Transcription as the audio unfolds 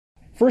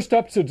First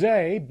up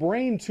today,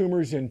 brain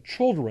tumors in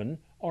children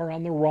are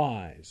on the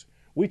rise.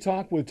 We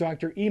talk with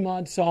Dr.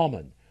 Emad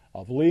Salman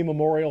of Lee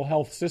Memorial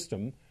Health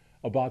System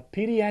about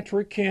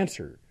pediatric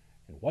cancer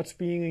and what's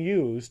being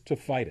used to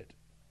fight it.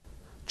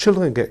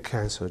 Children get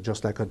cancer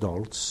just like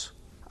adults.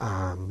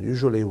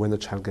 Usually when a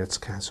child gets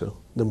cancer,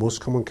 the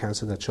most common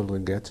cancer that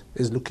children get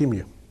is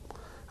leukemia.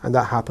 And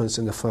that happens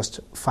in the first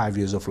 5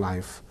 years of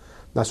life.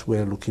 That's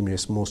where leukemia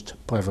is most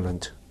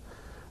prevalent.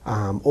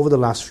 Over the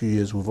last few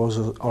years, we've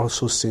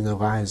also seen a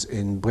rise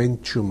in brain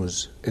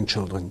tumors in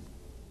children.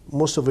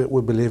 Most of it,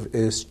 we believe,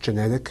 is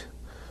genetic,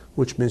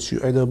 which means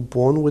you're either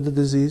born with the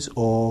disease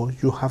or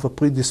you have a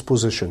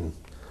predisposition.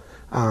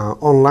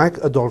 Unlike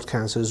adult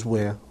cancers,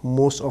 where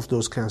most of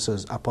those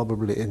cancers are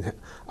probably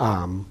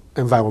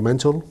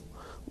environmental,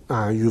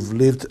 you've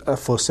lived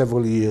for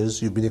several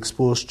years, you've been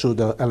exposed to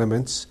the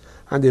elements,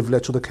 and they've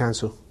led to the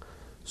cancer.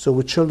 So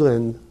with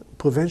children,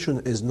 prevention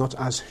is not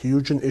as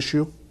huge an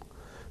issue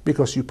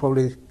because you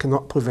probably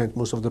cannot prevent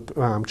most of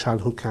the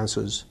childhood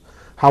cancers.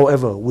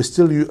 However, we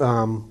still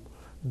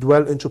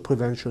dwell into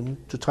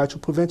prevention to try to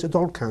prevent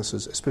adult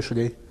cancers,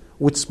 especially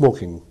with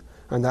smoking.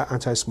 And that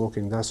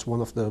anti-smoking, that's one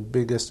of the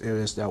biggest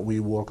areas that we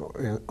work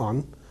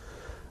on.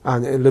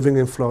 And living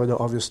in Florida,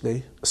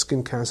 obviously,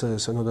 skin cancer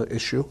is another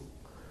issue.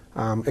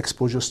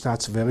 Exposure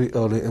starts very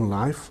early in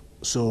life,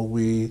 so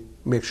we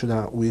make sure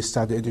that we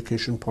start the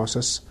education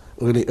process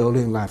really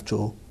early in life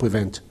to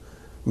prevent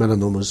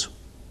melanomas.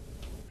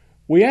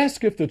 We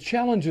ask if the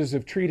challenges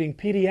of treating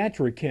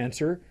pediatric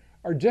cancer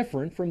are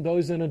different from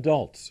those in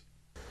adults.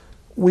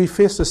 We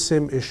face the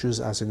same issues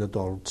as in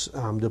adults.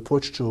 The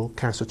approach to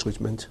cancer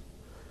treatment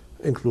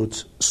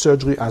includes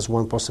surgery as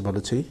one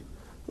possibility,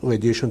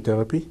 radiation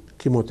therapy,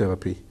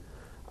 chemotherapy.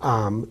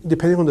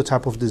 Depending on the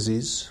type of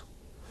disease,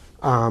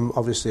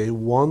 obviously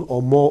one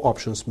or more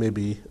options may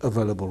be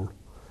available.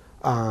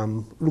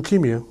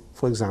 Leukemia,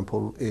 for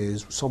example,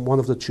 is one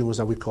of the tumors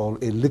that we call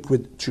a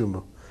liquid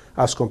tumor,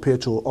 as compared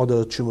to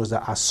other tumors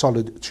that are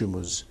solid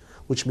tumors,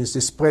 which means they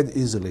spread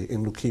easily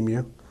in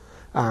leukemia.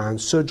 And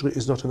surgery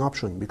is not an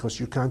option because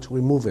you can't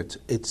remove it.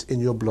 It's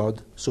in your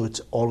blood, so it's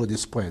already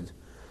spread.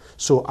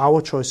 So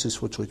our choices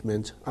for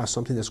treatment are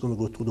something that's going to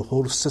go through the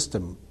whole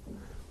system,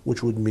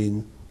 which would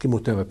mean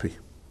chemotherapy.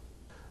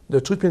 The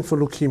treatment for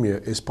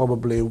leukemia is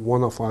probably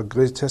one of our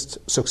greatest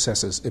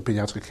successes in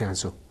pediatric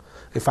cancer.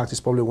 In fact, it's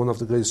probably one of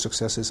the greatest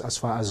successes as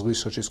far as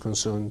research is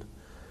concerned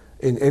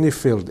in any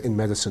field in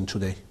medicine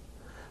today.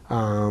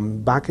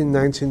 Back in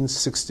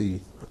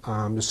 1960,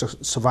 the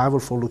survival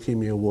for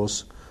leukemia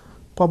was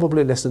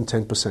probably less than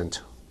 10%.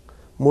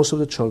 Most of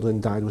the children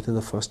died within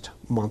the first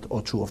month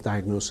or two of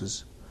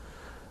diagnosis.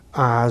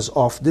 As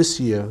of this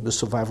year, the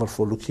survival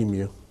for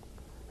leukemia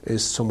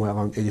is somewhere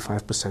around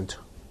 85%.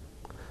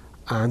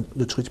 And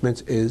the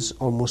treatment is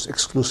almost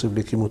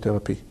exclusively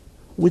chemotherapy,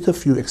 with a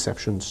few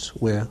exceptions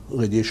where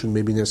radiation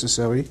may be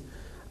necessary.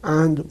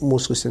 And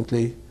most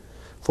recently,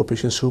 for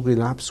patients who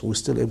relapse, we're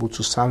still able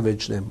to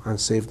salvage them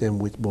and save them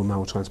with bone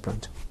marrow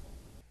transplant.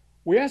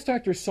 We asked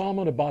Dr.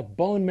 Salman about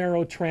bone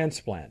marrow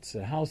transplants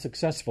and how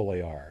successful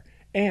they are,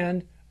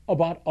 and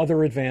about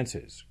other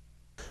advances.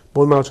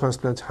 Bone marrow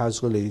transplant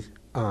has really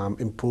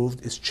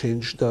improved. It's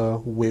changed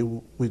the way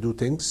we do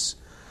things.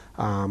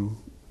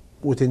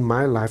 Within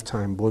my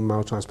lifetime, bone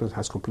marrow transplant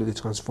has completely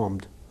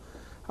transformed.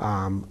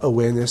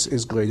 Awareness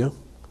is greater,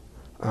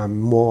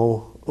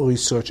 more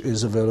research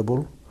is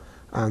available,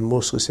 and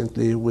most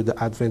recently with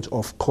the advent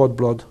of cord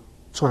blood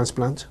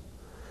transplant,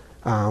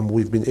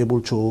 we've been able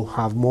to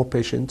have more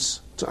patients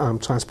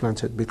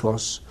transplanted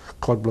because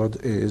cord blood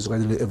is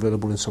readily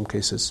available in some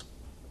cases.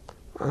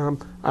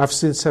 I've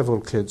seen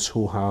several kids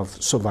who have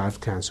survived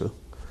cancer,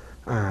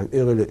 and it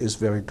really is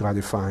very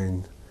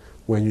gratifying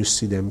when you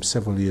see them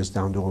several years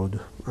down the road.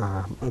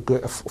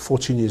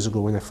 14 years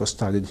ago when I first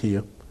started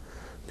here,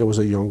 there was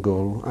a young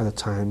girl. At the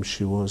time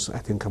she was, I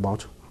think,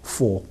 about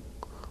 4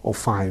 or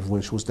 5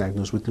 when she was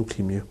diagnosed with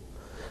leukemia.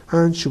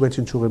 And she went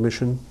into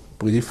remission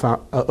pretty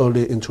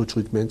early into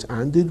treatment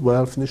and did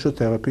well, finished her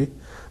therapy,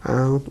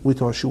 and we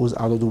thought she was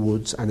out of the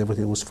woods and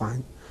everything was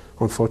fine.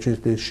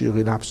 Unfortunately, she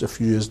relapsed a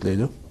few years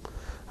later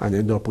and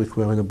ended up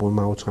requiring a bone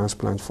marrow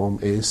transplant from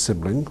a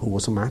sibling who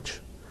was a match.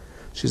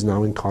 She's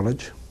now in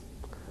college,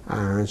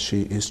 and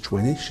she is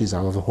 20. She's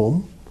out of the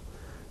home,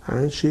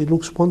 and she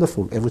looks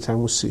wonderful. Every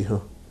time we see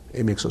her,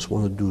 it makes us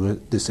want to do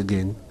this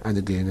again and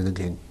again and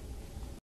again.